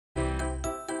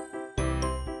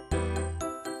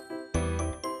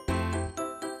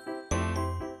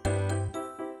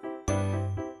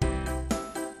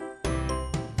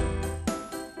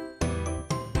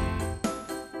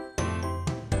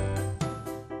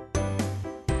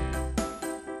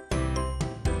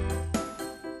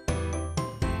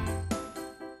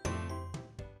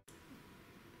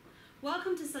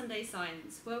Welcome to Sunday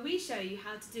Science, where we show you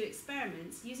how to do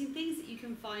experiments using things that you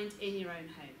can find in your own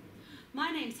home.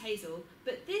 My name's Hazel,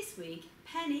 but this week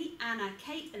Penny, Anna,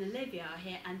 Kate and Olivia are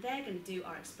here and they're going to do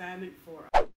our experiment for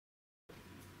us.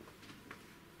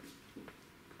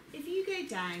 If you go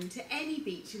down to any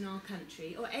beach in our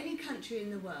country or any country in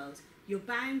the world, you're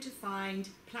bound to find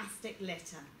plastic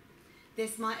litter.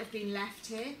 This might have been left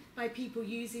here by people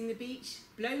using the beach,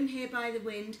 blown here by the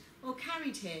wind or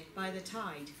carried here by the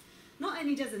tide. Not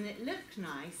only doesn't it look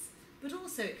nice, but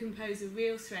also it can pose a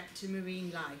real threat to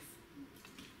marine life.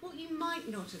 What you might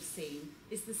not have seen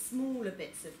is the smaller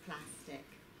bits of plastic.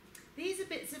 These are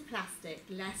bits of plastic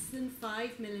less than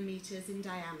 5 millimetres in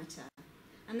diameter,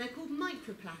 and they're called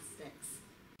microplastics.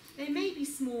 They may be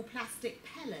small plastic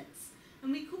pellets,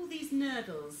 and we call these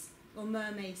nurdles or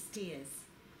mermaid tears.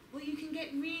 Or you can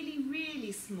get really,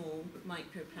 really small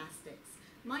microplastics,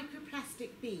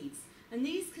 microplastic beads, and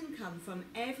these can come from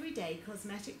everyday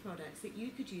cosmetic products that you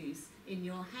could use in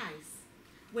your house.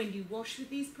 When you wash with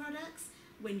these products,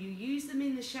 when you use them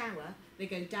in the shower, they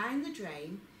go down the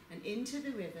drain and into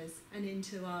the rivers and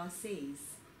into our seas.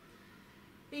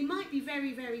 They might be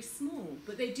very, very small,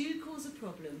 but they do cause a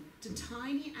problem to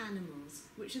tiny animals,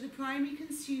 which are the primary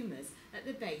consumers at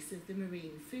the base of the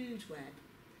marine food web.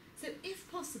 So if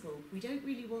possible, we don't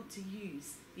really want to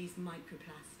use these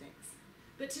microplastics.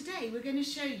 But today we're going to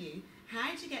show you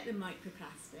how to get the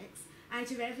microplastics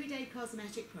out of everyday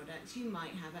cosmetic products you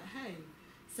might have at home,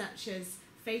 such as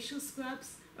facial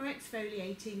scrubs or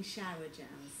exfoliating shower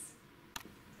gels.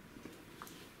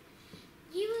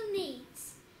 You will need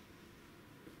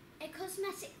a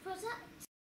cosmetic product,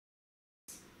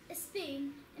 a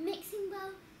spoon, a mixing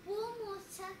bowl, warm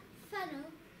water, funnel,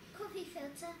 coffee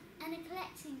filter and a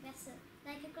collecting vessel,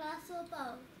 like a glass or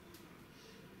bowl.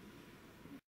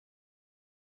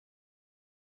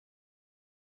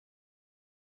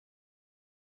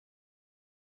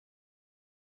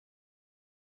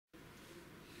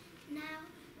 Now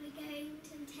we're going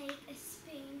to take a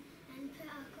spoon and put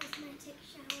our cosmetic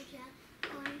shower gel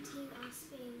onto our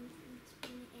spoon and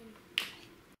spoon it in.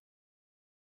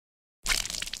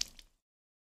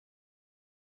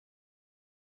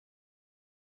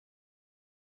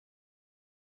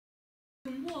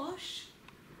 You can wash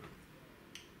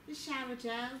the shower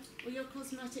gel or your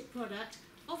cosmetic product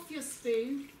off your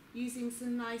spoon using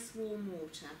some nice warm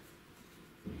water.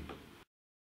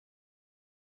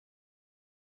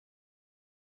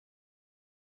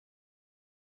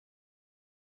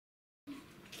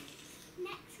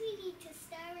 Next we need to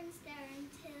stir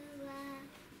until the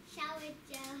shower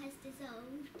gel has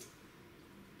dissolved.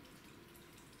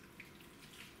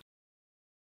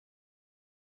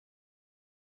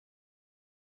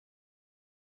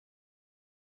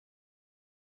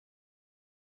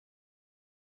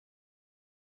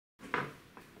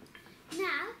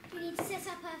 Now we need to set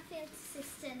up our filter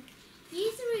system.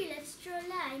 Use a ruler to draw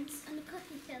lines on the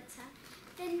coffee filter,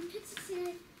 then put it in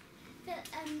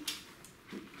a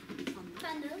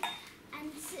funnel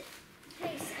and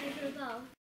place over a bowl.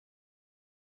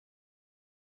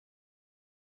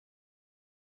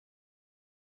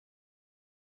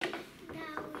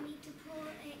 Now we need to pour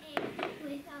it in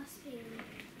with our spoon.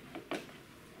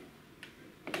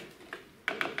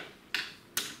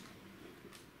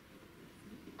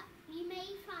 You may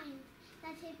find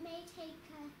that it may take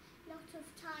a lot of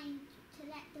time to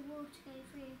let the water go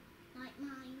through, like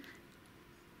mine.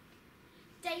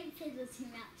 Don't fiddle too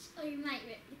much or you might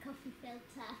rip the coffee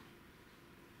filter.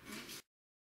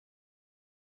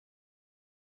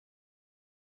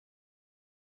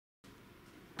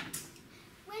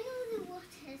 When all the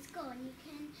water is gone, you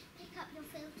can pick up your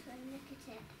filter and look at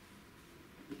it.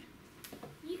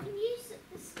 You can use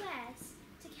the squares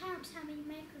to count how many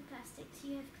microplastics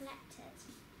you have collected.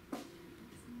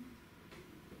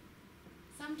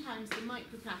 Sometimes the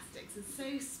microplastics are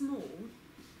so small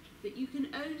that you can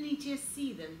only just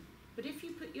see them, but if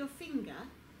you put your finger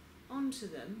onto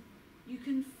them, you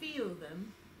can feel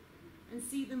them and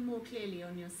see them more clearly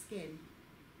on your skin.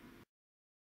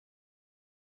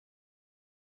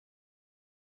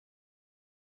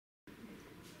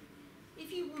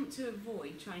 If you want to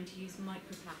avoid trying to use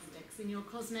microplastics in your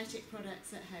cosmetic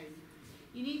products at home,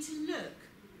 you need to look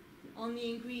on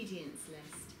the ingredients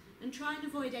list and try and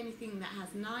avoid anything that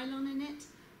has nylon in it,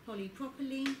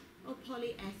 polypropylene or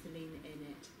polyethylene in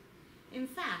it. In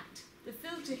fact, the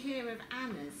filter here of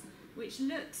Anna's, which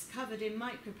looks covered in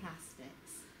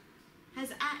microplastics,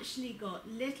 has actually got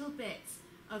little bits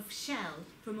of shell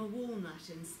from a walnut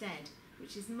instead,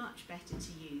 which is much better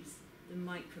to use than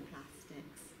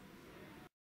microplastics.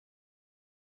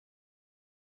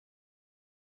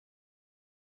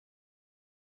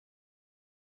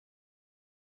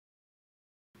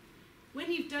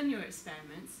 when you've done your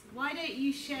experiments, why don't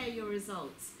you share your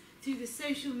results through the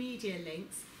social media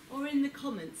links or in the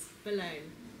comments below?